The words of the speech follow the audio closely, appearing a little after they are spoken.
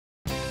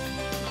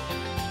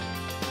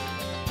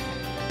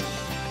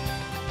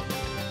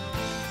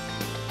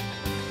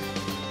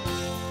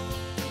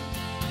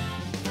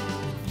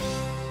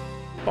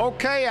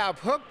Okay, I've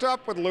hooked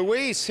up with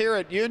Luis here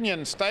at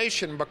Union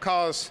Station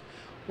because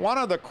one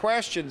of the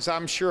questions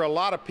I'm sure a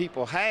lot of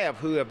people have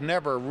who have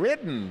never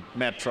ridden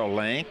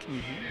Metrolink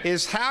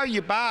is how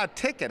you buy a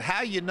ticket,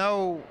 how you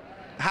know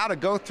how to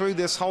go through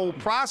this whole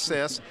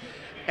process.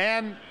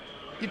 And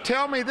you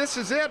tell me this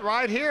is it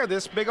right here,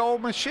 this big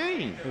old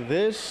machine.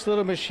 This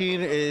little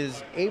machine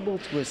is able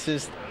to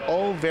assist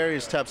all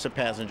various types of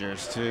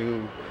passengers,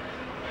 to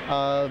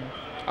our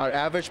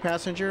average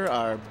passenger,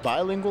 our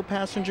bilingual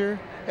passenger,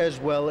 as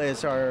well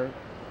as our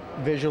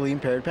visually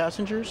impaired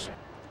passengers.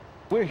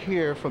 We're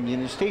here from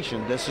Union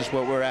Station. This is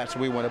what we're at, so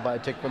we want to buy a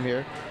ticket from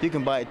here. You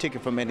can buy a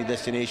ticket from any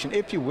destination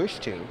if you wish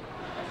to.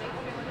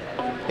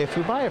 If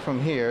you buy it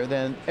from here,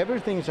 then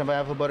everything's in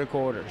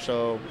alphabetical order.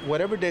 So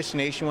whatever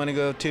destination you want to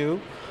go to,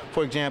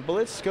 for example,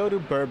 let's go to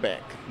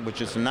Burbank,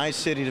 which is a nice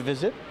city to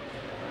visit.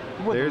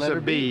 With There's the letter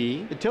a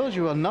B. It tells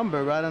you a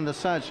number right on the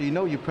side, so you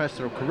know you press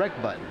the correct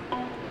button.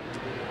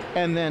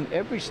 And then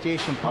every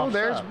station pops up. Oh,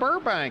 there's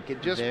Burbank.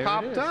 It just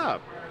popped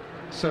up.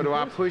 So do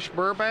I push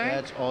Burbank?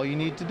 That's all you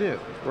need to do.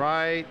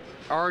 Right,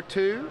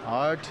 R2?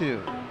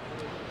 R2.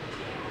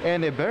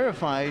 And it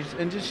verifies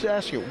and just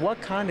asks you, what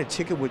kind of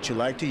ticket would you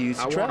like to use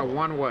to travel? I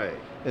want a one-way.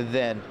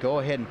 Then go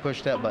ahead and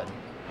push that button.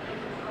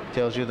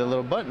 Tells you the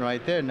little button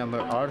right there, number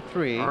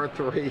R3.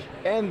 R3.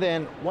 And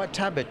then what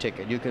type of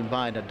ticket? You can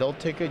buy an adult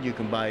ticket, you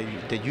can buy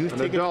the youth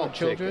ticket for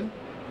children.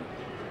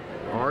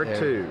 R2.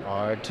 There,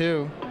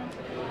 R2.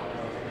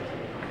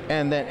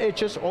 And then it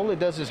just, all it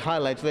does is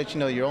highlight to let you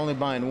know you're only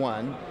buying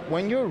one.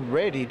 When you're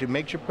ready to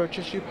make your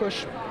purchase, you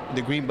push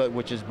the green button,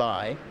 which is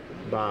buy.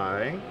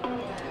 Buy.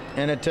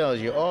 And it tells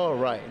you, all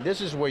right,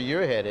 this is where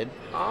you're headed.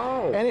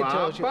 Oh, and it $5.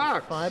 tells you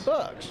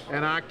 $5.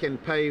 And I can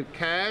pay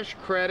cash,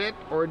 credit,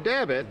 or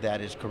debit. That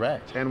is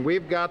correct. And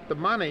we've got the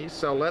money,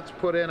 so let's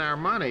put in our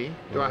money.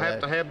 Do I have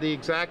to have the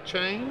exact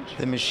change?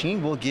 The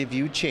machine will give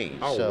you change.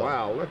 Oh,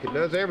 wow, look, it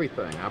does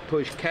everything. I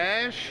push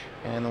cash.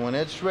 And when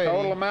it's ready,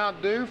 total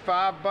amount due,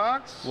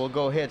 $5. We'll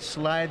go ahead,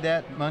 slide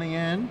that money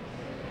in.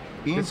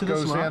 This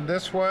goes in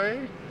this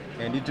way.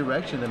 Any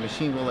direction, the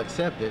machine will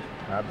accept it.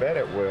 I bet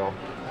it will.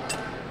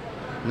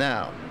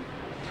 Now,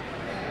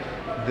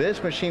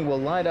 this machine will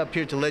light up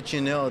here to let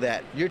you know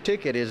that your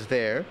ticket is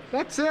there.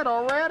 That's it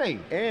already.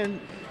 And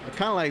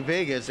kind of like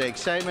Vegas, the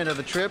excitement of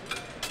the trip,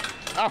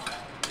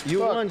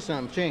 you won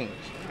some change.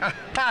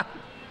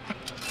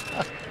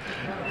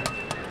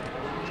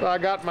 So I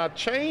got my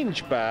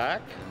change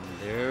back.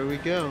 There we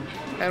go.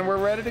 And we're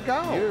ready to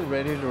go. You're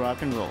ready to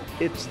rock and roll.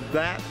 It's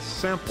that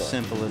simple.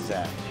 Simple as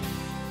that.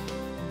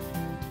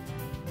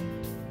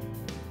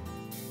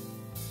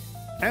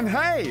 And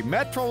hey,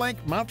 Metrolink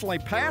monthly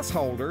pass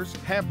holders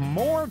have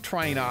more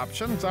train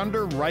options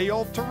under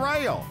Rail to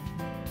Rail.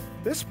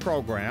 This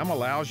program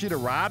allows you to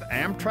ride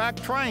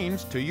Amtrak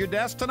trains to your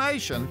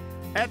destination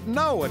at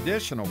no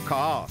additional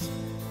cost.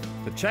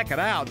 To check it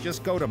out,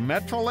 just go to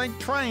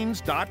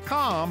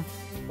metrolinktrains.com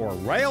or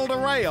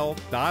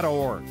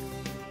railtorail.org.